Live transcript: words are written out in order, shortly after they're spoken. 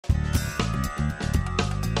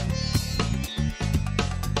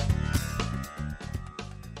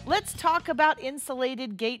Let's talk about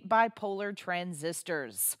insulated-gate bipolar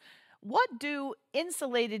transistors. What do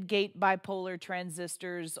insulated-gate bipolar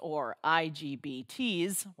transistors, or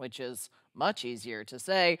IGBTs, which is much easier to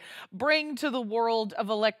say, bring to the world of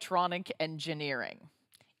electronic engineering?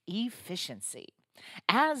 Efficiency.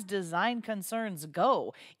 As design concerns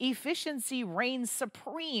go, efficiency reigns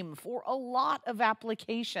supreme for a lot of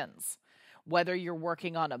applications. Whether you're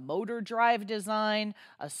working on a motor drive design,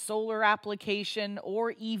 a solar application, or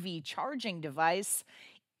EV charging device,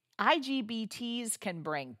 IGBTs can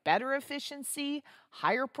bring better efficiency,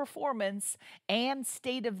 higher performance, and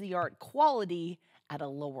state of the art quality at a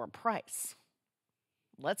lower price.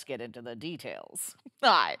 Let's get into the details.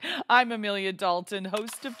 Hi, I'm Amelia Dalton,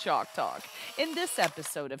 host of Chalk Talk. In this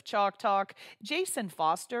episode of Chalk Talk, Jason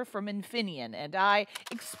Foster from Infineon and I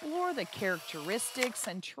explore the characteristics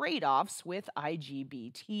and trade-offs with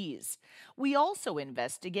IGBTs. We also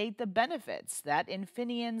investigate the benefits that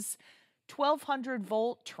Infineon's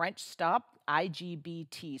 1200-volt TRENCHSTOP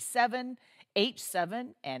IGBT7 H7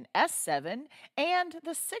 and S7 and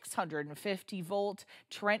the 650-volt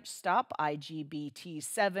TRENCHSTOP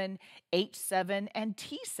IGBT7 H7 and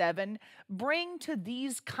T7 bring to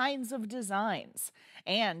these kinds of designs,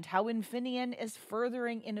 and how Infineon is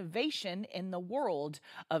furthering innovation in the world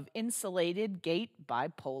of insulated-gate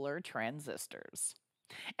bipolar transistors.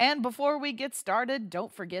 And before we get started,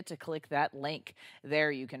 don't forget to click that link.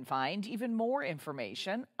 There you can find even more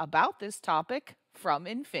information about this topic from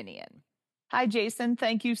Infineon. Hi, Jason.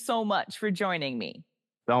 Thank you so much for joining me.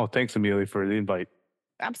 Oh, thanks, Amelia, for the invite.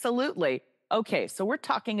 Absolutely. Okay, so we're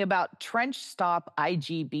talking about TRENCHSTOP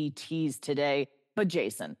IGBTs today. But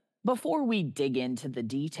Jason, before we dig into the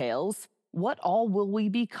details, what all will we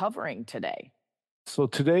be covering today? So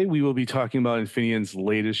today we will be talking about Infineon's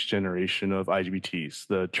latest generation of IGBTs,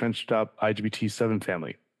 the TRENCHSTOP IGBT7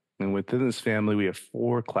 family. And within this family, we have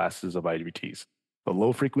four classes of IGBTs. The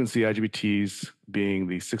low-frequency IGBTs being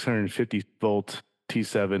the 650-volt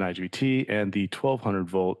T7 IGBT and the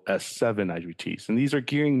 1200-volt S7 IGBTs. And these are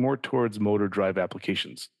gearing more towards motor drive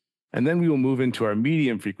applications. And then we will move into our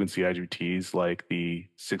medium-frequency IGBTs like the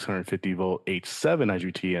 650-volt H7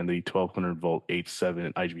 IGBT and the 1200-volt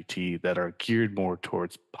H7 IGBT that are geared more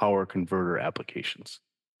towards power converter applications.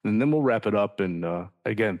 And then we'll wrap it up. And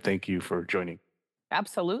again, thank you for joining.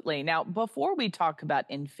 Absolutely. Now, before we talk about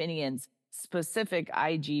Infineon's specific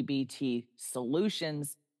IGBT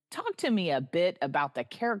solutions, talk to me a bit about the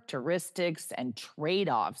characteristics and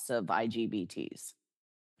trade-offs of IGBTs.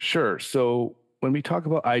 Sure. So when we talk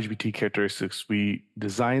about IGBT characteristics, we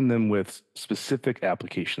design them with specific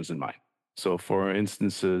applications in mind. So for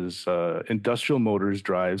instances, industrial motors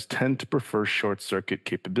drives tend to prefer short circuit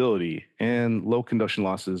capability and low conduction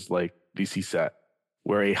losses like DC set,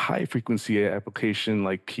 where a high frequency application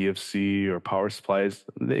like PFC or power supplies,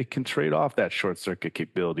 they can trade off that short circuit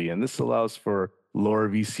capability. And this allows for lower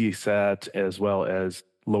VC sat as well as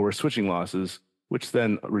lower switching losses, which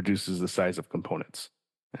then reduces the size of components.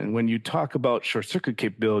 And when you talk about short circuit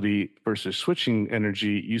capability versus switching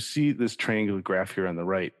energy, you see this triangular graph here on the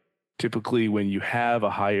right. Typically, when you have a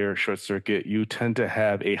higher short circuit, you tend to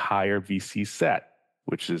have a higher VC sat,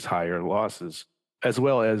 which is higher losses, as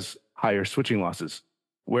well as higher switching losses.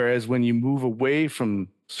 Whereas when you move away from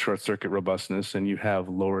short circuit robustness and you have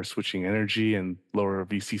lower switching energy and lower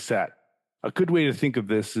VC sat, a good way to think of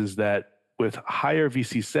this is that with higher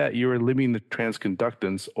VC sat, you are limiting the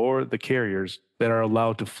transconductance or the carriers that are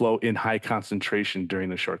allowed to flow in high concentration during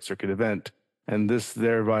the short circuit event. And this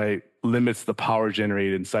thereby limits the power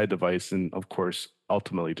generated inside the device and, of course,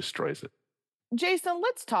 ultimately destroys it. Jason,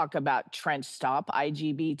 let's talk about TRENCHSTOP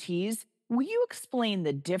IGBTs. Will you explain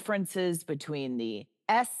the differences between the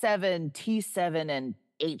S7, T7, and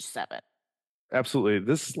H7? Absolutely.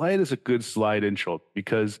 This slide is a good slide intro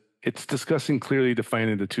because it's discussing clearly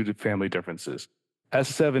defining the two family differences.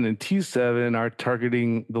 S7 and T7 are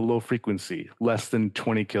targeting the low frequency, less than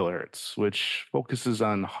 20 kilohertz, which focuses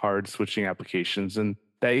on hard switching applications and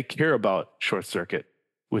they care about short circuit,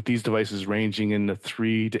 with these devices ranging in the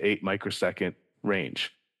 3 to 8 microsecond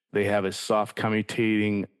range. They have a soft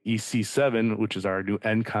commutating EC7, which is our new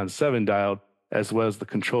NCON 7 diode, as well as the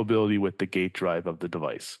controllability with the gate drive of the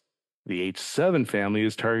device. The H7 family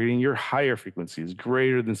is targeting your higher frequencies,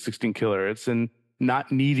 greater than 16 kilohertz, and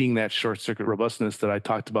not needing that short circuit robustness that I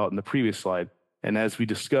talked about in the previous slide. And as we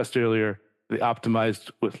discussed earlier, they optimized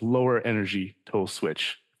with lower energy total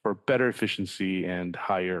switch for better efficiency and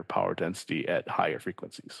higher power density at higher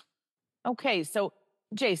frequencies. Okay, so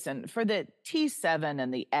Jason, for the T7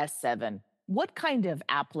 and the S7, what kind of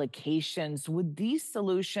applications would these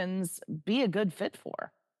solutions be a good fit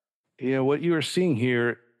for? What you are seeing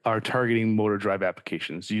here are targeting motor drive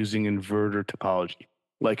applications using inverter topology,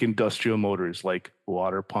 like industrial motors like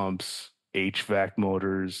water pumps, HVAC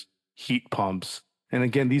motors, heat pumps. And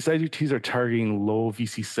again, these IGBTs are targeting low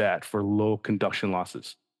VC-SAT for low conduction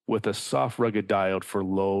losses with a soft rugged diode for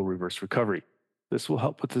low reverse recovery. This will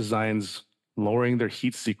help with designs lowering their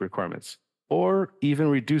heat sink requirements or even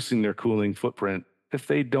reducing their cooling footprint if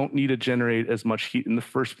they don't need to generate as much heat in the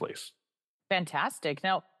first place. Fantastic.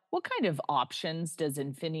 Now, what kind of options does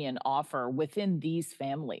Infineon offer within these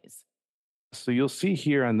families? So you'll see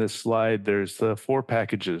here on this slide, there's the four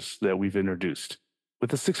packages that we've introduced. With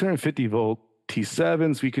the 650 volt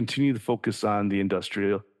T7s, we continue to focus on the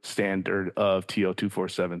industrial standard of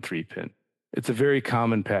TO247 3-pin. It's a very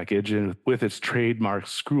common package and with its trademark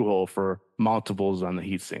screw hole for mountables on the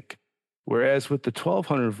heatsink. Whereas with the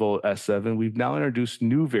 1200 volt S7, we've now introduced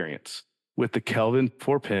new variants with the Kelvin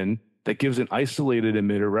 4-pin that gives an isolated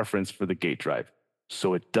emitter reference for the gate drive,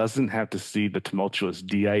 so it doesn't have to see the tumultuous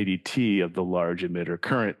DIDT of the large emitter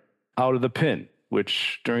current out of the pin,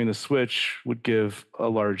 which during the switch would give a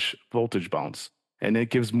large voltage bounce, and it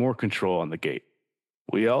gives more control on the gate.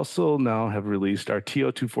 We also now have released our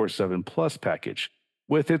TO247 Plus package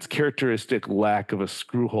with its characteristic lack of a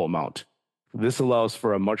screw hole mount. This allows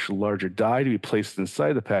for a much larger die to be placed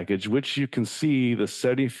inside the package, which you can see the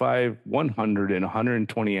 75, 100, and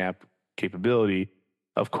 120 amp capability.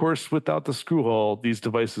 Of course, without the screw hole, these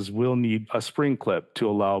devices will need a spring clip to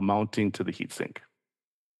allow mounting to the heatsink.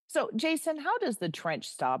 So, Jason, how does the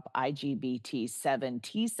TrenchStop IGBT7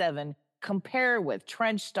 T7 compare with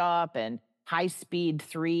TrenchStop and High Speed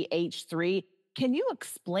 3H3? Can you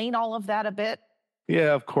explain all of that a bit?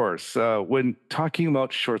 Yeah, of course. When talking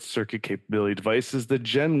about short circuit capability devices, the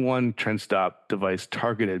Gen 1 trend stop device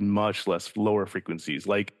targeted much less lower frequencies,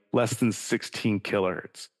 like less than 16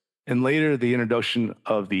 kilohertz. And later, the introduction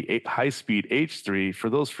of the high speed H3 for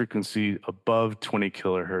those frequencies above 20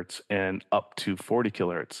 kilohertz and up to 40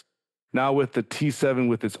 kilohertz. Now, with the T7,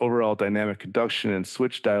 with its overall dynamic conduction and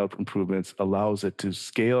switch diode improvements, allows it to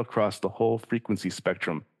scale across the whole frequency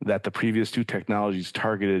spectrum that the previous two technologies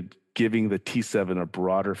targeted, giving the T7 a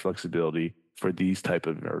broader flexibility for these type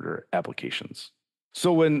of inverter applications.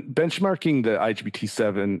 So when benchmarking the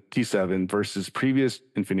IGBT7 T7 versus previous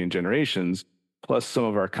Infineon generations, plus some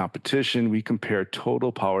of our competition, we compare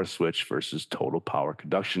total power switch versus total power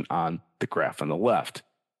conduction on the graph on the left.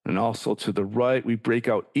 And also to the right, we break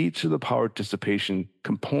out each of the power dissipation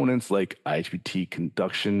components like IGBT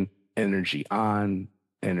conduction, energy on,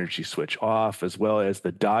 energy switch off, as well as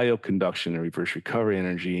the diode conduction and reverse recovery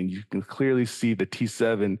energy. And you can clearly see the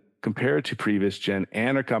T7 compared to previous gen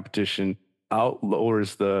and our competition out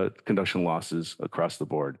lowers the conduction losses across the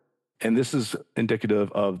board. And this is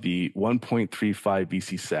indicative of the 1.35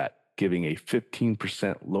 VC-SAT, giving a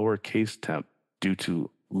 15% lower case temp due to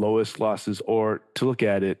lowest losses, or to look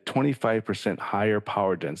at it, 25% higher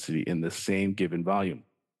power density in the same given volume.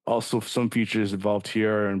 Also, some features involved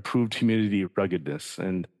here are improved humidity ruggedness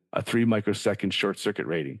and a 3 microsecond short circuit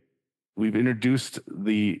rating. We've introduced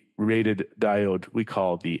the rated diode we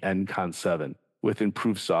call the NCON 7 with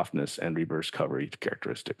improved softness and reverse recovery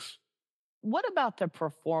characteristics. What about the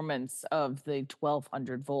performance of the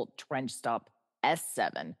 1200 volt TrenchStop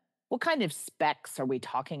S7? What kind of specs are we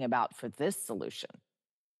talking about for this solution?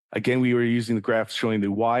 Again, we were using the graph showing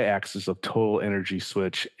the y-axis of total energy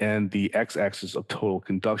switch and the x-axis of total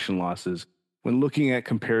conduction losses. When looking at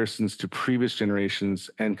comparisons to previous generations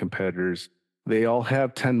and competitors, they all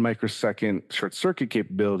have 10 microsecond short circuit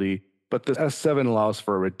capability, but the S7 allows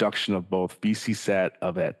for a reduction of both VC-SAT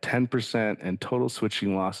of at 10% and total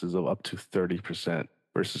switching losses of up to 30%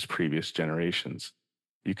 versus previous generations.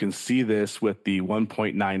 You can see this with the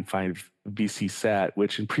 1.95 VC-SAT,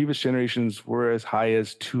 which in previous generations were as high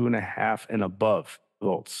as 2.5 and above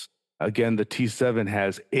volts. Again, the T7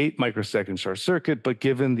 has 8 microsecond short circuit, but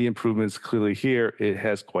given the improvements clearly here, it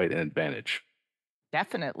has quite an advantage.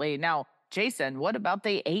 Definitely. Now, Jason, what about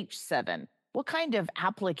the H7? What kind of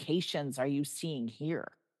applications are you seeing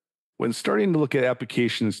here? When starting to look at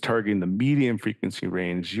applications targeting the medium frequency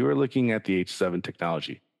range, you are looking at the H7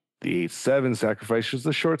 technology. The H7 sacrifices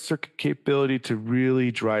the short circuit capability to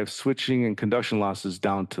really drive switching and conduction losses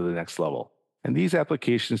down to the next level. And these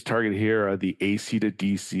applications targeted here are the AC to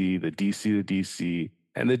DC, the DC to DC,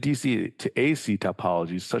 and the DC to AC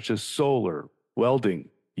topologies such as solar, welding,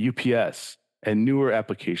 UPS, and newer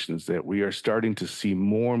applications that we are starting to see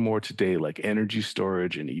more and more today, like energy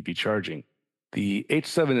storage and EV charging. The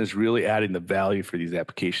H7 is really adding the value for these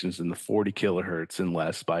applications in the 40 kilohertz and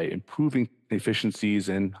less by improving efficiencies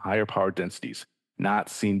and higher power densities, not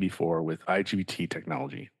seen before with IGBT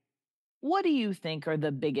technology. What do you think are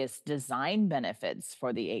the biggest design benefits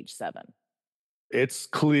for the H7? It's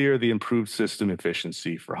clear the improved system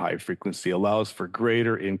efficiency for high frequency allows for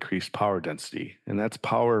greater increased power density, and that's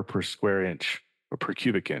power per square inch or per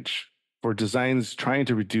cubic inch. For designs trying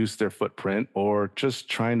to reduce their footprint or just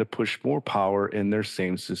trying to push more power in their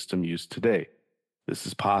same system used today. This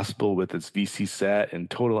is possible with its VCSAT and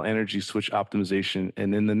total energy switch optimization.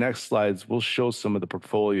 And in the next slides, we'll show some of the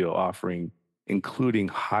portfolio offering, including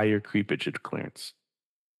higher creepage clearance.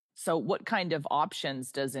 So, what kind of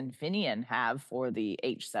options does Infineon have for the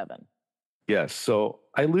H7? Yes. So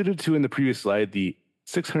I alluded to in the previous slide, the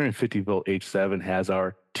 650 volt H7 has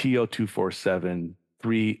our TO247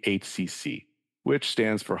 3HCC, which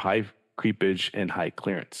stands for high creepage and high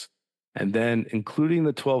clearance. And then, including the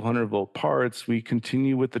 1200 volt parts, we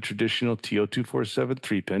continue with the traditional TO247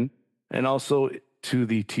 3 pin and also to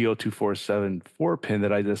the TO247 4 pin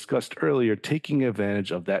that I discussed earlier, taking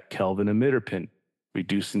advantage of that Kelvin emitter pin,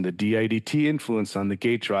 reducing the DIDT influence on the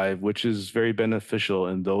gate drive, which is very beneficial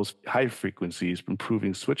in those high frequencies,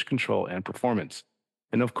 improving switch control and performance.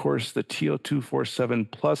 And of course, the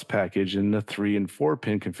TO247 Plus package in the 3 and 4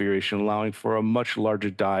 pin configuration, allowing for a much larger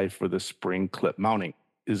die for the spring clip mounting,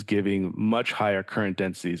 is giving much higher current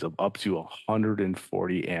densities of up to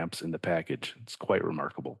 140 amps in the package. It's quite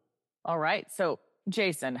remarkable. All right. So,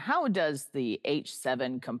 Jason, how does the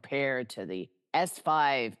H7 compare to the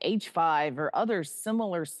S5, H5, or other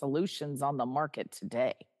similar solutions on the market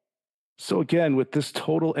today? So again, with this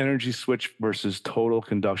total energy switch versus total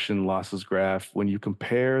conduction losses graph, when you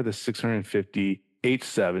compare the 650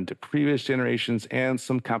 H7 to previous generations and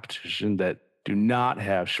some competition that do not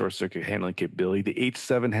have short circuit handling capability, the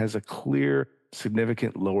H7 has a clear,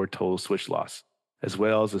 significant lower total switch loss, as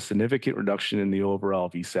well as a significant reduction in the overall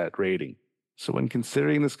VSAT rating. So when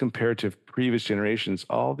considering this compared to previous generations,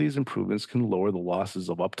 all these improvements can lower the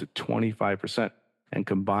losses of up to 25%. And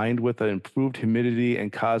combined with an improved humidity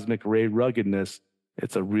and cosmic ray ruggedness,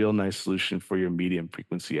 it's a real nice solution for your medium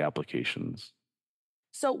frequency applications.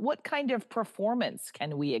 So, what kind of performance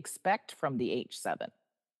can we expect from the H7?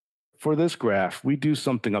 For this graph, we do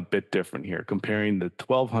something a bit different here, comparing the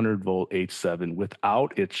 1200 volt H7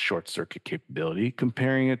 without its short circuit capability,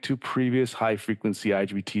 comparing it to previous high frequency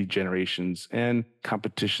IGBT generations and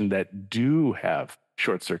competition that do have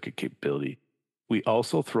short circuit capability. We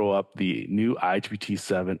also throw up the new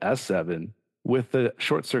IGBT7 S7 with the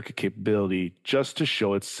short circuit capability just to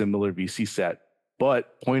show its similar VCSAT,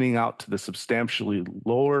 but pointing out to the substantially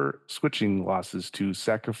lower switching losses to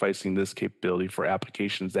sacrificing this capability for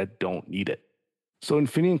applications that don't need it. So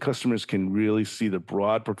Infineon customers can really see the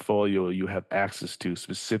broad portfolio you have access to,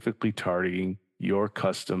 specifically targeting your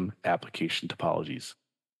custom application topologies.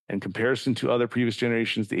 In comparison to other previous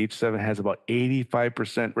generations, the H7 has about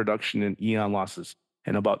 85% reduction in EON losses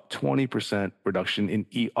and about 20% reduction in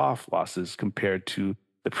E-off losses compared to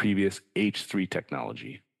the previous H3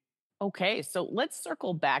 technology. Okay, so let's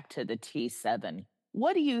circle back to the T7.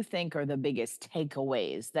 What do you think are the biggest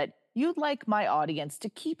takeaways that you'd like my audience to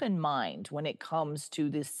keep in mind when it comes to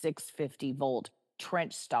this 650 volt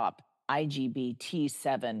trench stop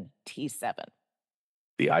IGBT7 T7?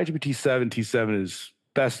 The IGBT7 T7 is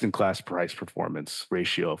best in class price performance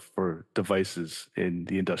ratio for devices in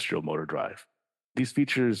the industrial motor drive. These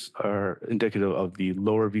features are indicative of the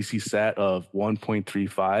lower VCSAT of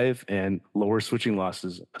 1.35 and lower switching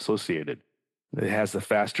losses associated. It has the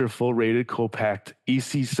faster full rated compact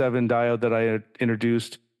EC7 diode that I had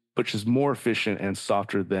introduced, which is more efficient and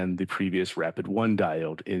softer than the previous Rapid 1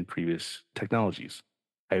 diode in previous technologies.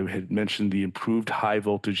 I had mentioned the improved high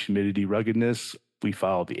voltage humidity ruggedness. We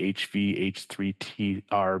follow the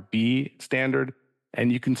HV-H3TRB standard,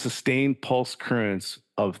 and you can sustain pulse currents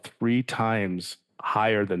of 3 times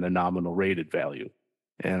higher than the nominal rated value.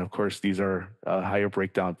 And of course, these are higher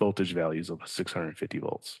breakdown voltage values of 650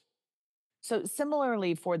 volts. So,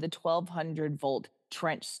 similarly for the 1200 volt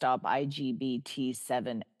trench stop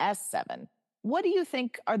IGBT7 S7, what do you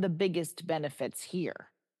think are the biggest benefits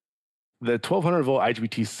here? The 1200 volt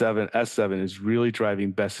IGBT7 S7 is really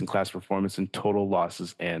driving best in class performance in total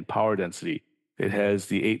losses and power density. It has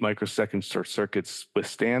the 8 microsecond short circuits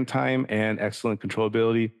withstand time and excellent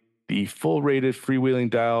controllability, the full rated freewheeling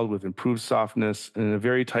diode with improved softness, and a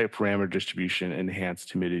very tight parameter distribution and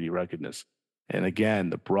enhanced humidity ruggedness. And again,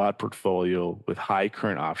 the broad portfolio with high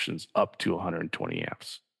current options up to 120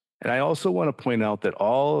 amps. And I also want to point out that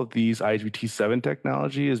all of these IGBT7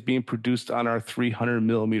 technology is being produced on our 300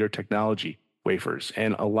 millimeter technology wafers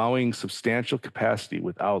and allowing substantial capacity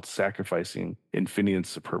without sacrificing Infineon's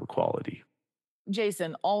superb quality.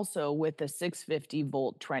 Jason, also with the 650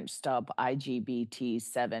 volt trench stub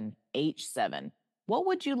IGBT7 H7, What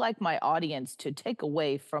would you like my audience to take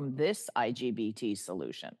away from this IGBT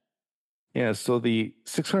solution? Yeah, so the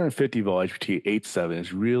 650 volt IGBT7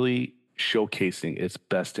 is really showcasing its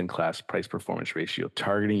best in class price performance ratio,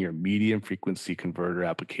 targeting your medium frequency converter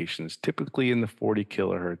applications, typically in the 40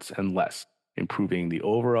 kilohertz and less, improving the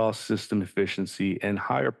overall system efficiency and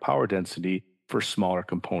higher power density for smaller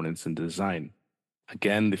components and design.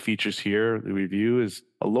 Again, the features here, the review is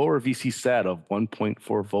a lower VC SAT of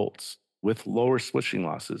 1.4 volts with lower switching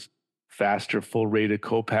losses, faster full rated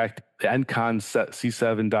compact Encon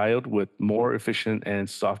C7 diode with more efficient and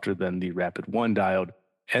softer than the Rapid 1 diode,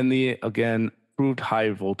 and the, again, improved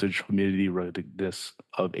high voltage humidity ruggedness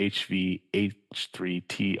of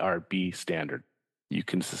HV-H3TRB standard. You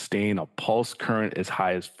can sustain a pulse current as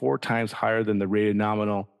high as 4 times higher than the rated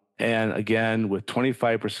nominal, and again, with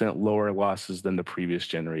 25% lower losses than the previous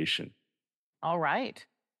generation. All right.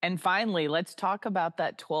 And finally, let's talk about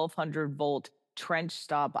that 1200 volt trench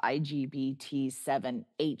stop IGBT7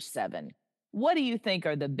 H7. What do you think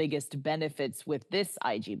are the biggest benefits with this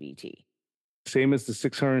IGBT? Same as the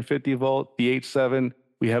 650 volt, the H7,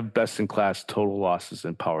 we have best in class total losses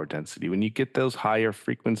and power density. When you get those higher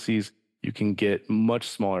frequencies, you can get much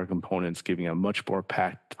smaller components, giving a much more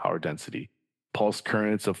packed power density. Pulse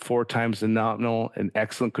currents of 4 times the nominal and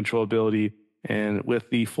excellent controllability. And with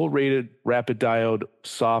the full rated rapid diode,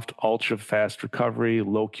 soft, ultra fast recovery,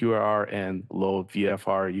 low QRR, and low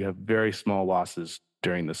VFR, you have very small losses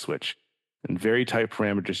during the switch. And very tight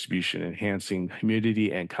parameter distribution, enhancing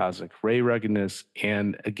humidity and cosmic ray ruggedness.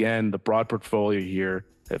 And again, the broad portfolio here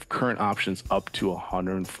of current options up to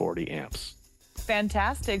 140 amps.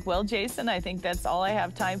 Fantastic. Well, Jason, I think that's all I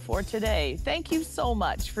have time for today. Thank you so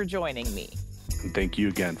much for joining me. And thank you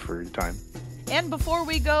again for your time. And before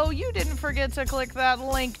we go, you didn't forget to click that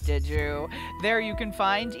link, did you? There you can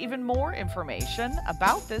find even more information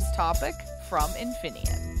about this topic from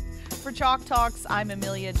Infineon. For Chalk Talks, I'm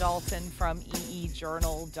Amelia Dalton from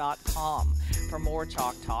eejournal.com. For more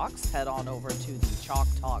Chalk Talks, head on over to the Chalk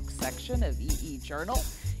Talks section of EE Journal.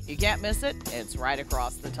 You can't miss it, it's right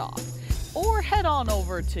across the top. Or head on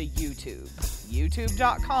over to YouTube,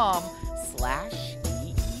 youtube.com/